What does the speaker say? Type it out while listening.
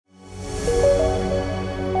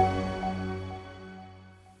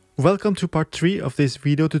Welcome to part 3 of this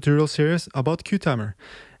video tutorial series about CueTimer.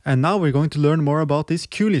 And now we're going to learn more about this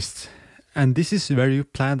cue list. And this is where you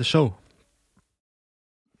plan the show.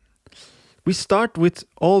 We start with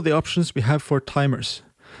all the options we have for timers.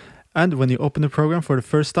 And when you open the program for the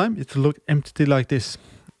first time, it will look empty like this.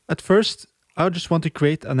 At first, I just want to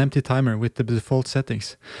create an empty timer with the default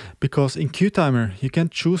settings. Because in CueTimer, you can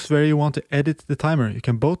choose where you want to edit the timer. You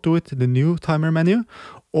can both do it in the new timer menu,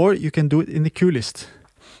 or you can do it in the cue list.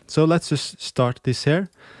 So let's just start this here,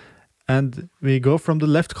 and we go from the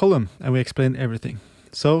left column and we explain everything.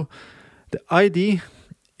 So the ID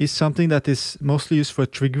is something that is mostly used for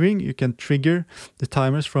triggering. You can trigger the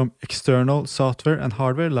timers from external software and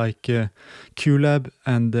hardware like QLab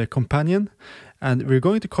and Companion, and we're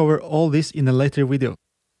going to cover all this in a later video.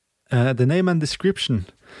 The name and description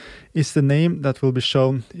is the name that will be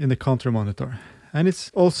shown in the counter monitor, and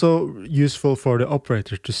it's also useful for the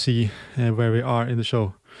operator to see where we are in the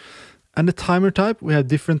show. And the timer type, we have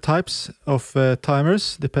different types of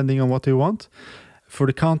timers depending on what you want. For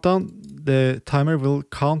the countdown, the timer will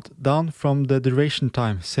count down from the duration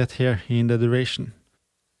time set here in the duration.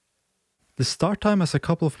 The start time has a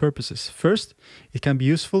couple of purposes. First, it can be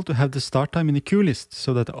useful to have the start time in the queue list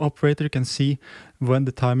so that the operator can see when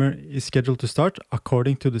the timer is scheduled to start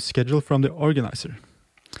according to the schedule from the organizer.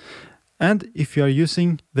 And if you are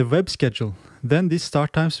using the web schedule, then these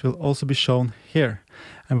start times will also be shown here.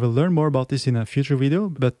 And we'll learn more about this in a future video,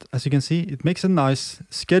 but as you can see, it makes a nice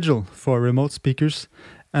schedule for remote speakers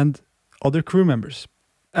and other crew members.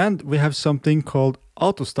 And we have something called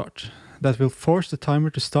auto start that will force the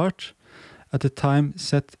timer to start at the time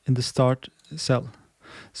set in the start cell.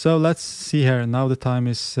 So let's see here, now the time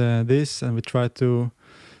is this, and we try to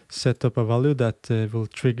set up a value that will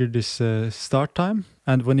trigger this start time.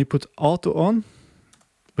 And when you put auto on,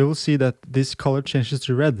 we will see that this color changes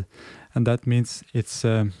to red, and that means it's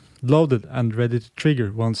loaded and ready to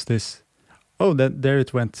trigger once this... Oh, there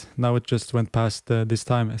it went. Now it just went past this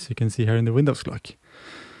time, as you can see here in the Windows clock.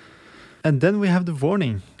 And then we have the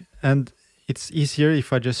warning, and it's easier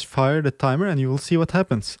if I just fire the timer and you will see what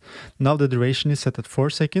happens. Now the duration is set at 4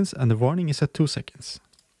 seconds and the warning is at 2 seconds.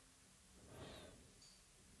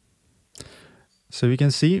 So you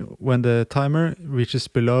can see when the timer reaches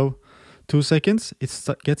below 2 seconds, it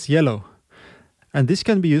gets yellow. And this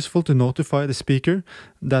can be useful to notify the speaker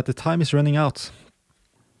that the time is running out.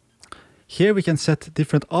 Here we can set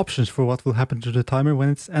different options for what will happen to the timer when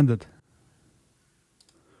it's ended.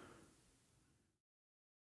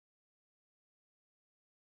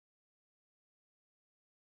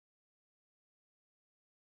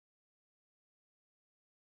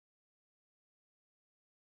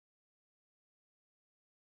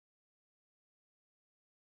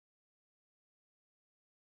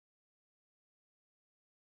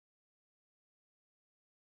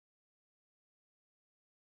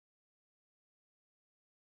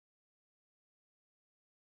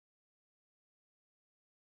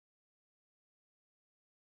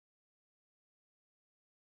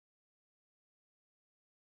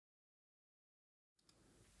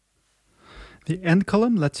 The end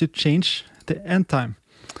column lets you change the end time,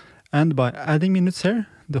 and by adding minutes here,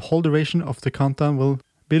 the whole duration of the countdown will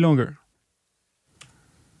be longer.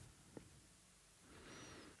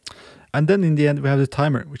 And then in the end we have the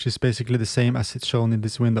timer, which is basically the same as it's shown in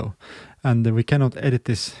this window, and we cannot edit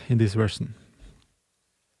this in this version.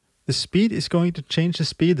 The speed is going to change the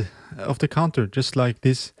speed of the counter, just like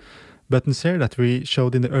these buttons here that we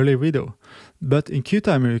showed in the earlier video. But in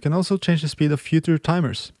CueTimer you can also change the speed of future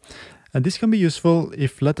timers. And this can be useful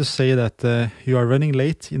if, let us say that you are running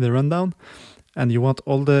late in the rundown and you want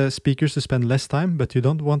all the speakers to spend less time, but you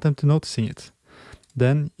don't want them to noticing it.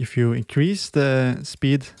 Then if you increase the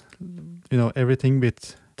speed, everything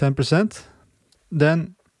with 10%,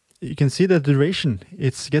 then you can see the duration,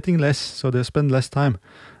 it's getting less, so they spend less time.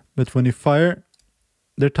 But when you fire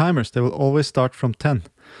their timers, they will always start from 10.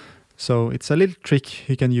 So it's a little trick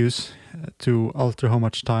you can use to alter how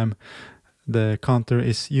much time the counter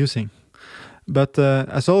is using. But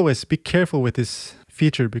as always, be careful with this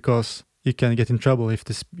feature because you can get in trouble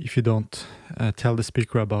if you don't tell the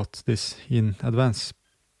speaker about this in advance.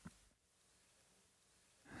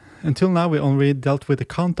 Until now we only dealt with the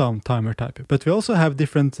countdown timer type, but we also have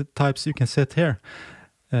different types you can set here.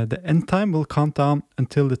 The end time will count down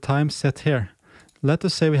until the time set here. Let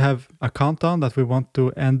us say we have a countdown that we want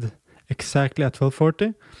to end exactly at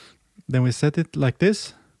 12:40. Then we set it like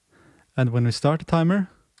this, and when we start the timer,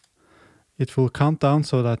 it will count down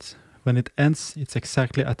so that when it ends, it's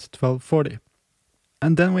exactly at 12:40.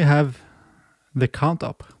 And then we have the count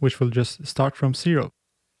up, which will just start from 0.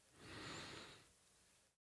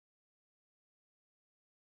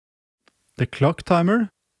 The clock timer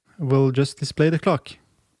will just display the clock.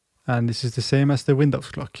 And this is the same as the Windows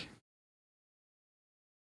clock.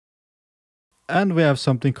 And we have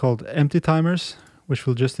something called empty timers, which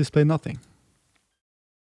will just display nothing.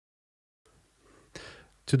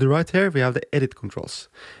 To the right here, we have the edit controls.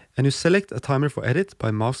 And you select a timer for edit by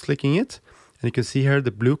mouse clicking it. And you can see here the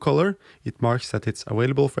blue color, it marks that it's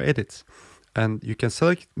available for edit. And you can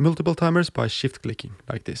select multiple timers by shift clicking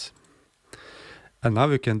like this. And now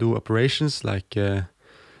you can do operations like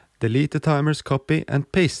delete the timers, copy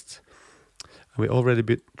and paste. And we already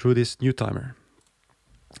been through this new timer.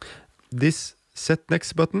 This set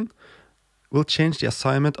next button will change the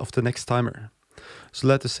assignment of the next timer. So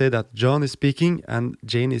let us say that John is speaking and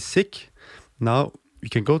Jane is sick. Now you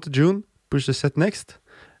can go to June, push the set next,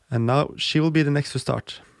 and now she will be the next to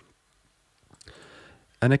start.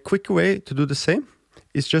 And a quick way to do the same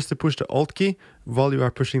is just to push the Alt key while you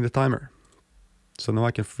are pushing the timer. So now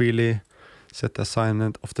I can freely set the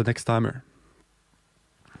assignment of the next timer.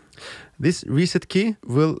 This reset key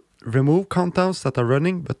will remove countdowns that are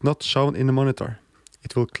running but not shown in the monitor.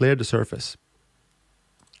 It will clear the surface.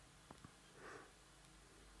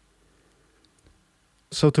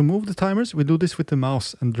 So to move the timers, we do this with the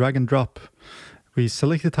mouse and drag and drop. We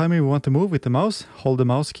select the timer we want to move with the mouse, hold the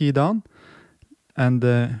mouse key down, and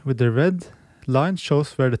with the red line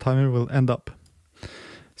shows where the timer will end up.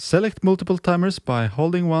 Select multiple timers by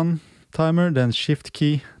holding one timer, then shift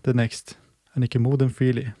key the next, and you can move them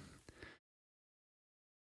freely.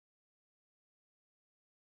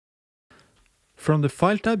 From the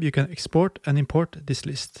File tab, you can export and import this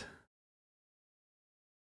list.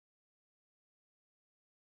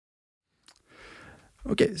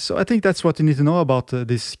 Okay, so I think that's what you need to know about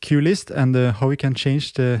this cue list and how we can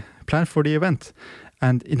change the plan for the event.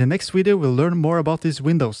 And in the next video, we'll learn more about these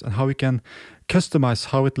windows and how we can customize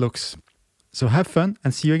how it looks. So have fun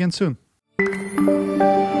and see you again soon.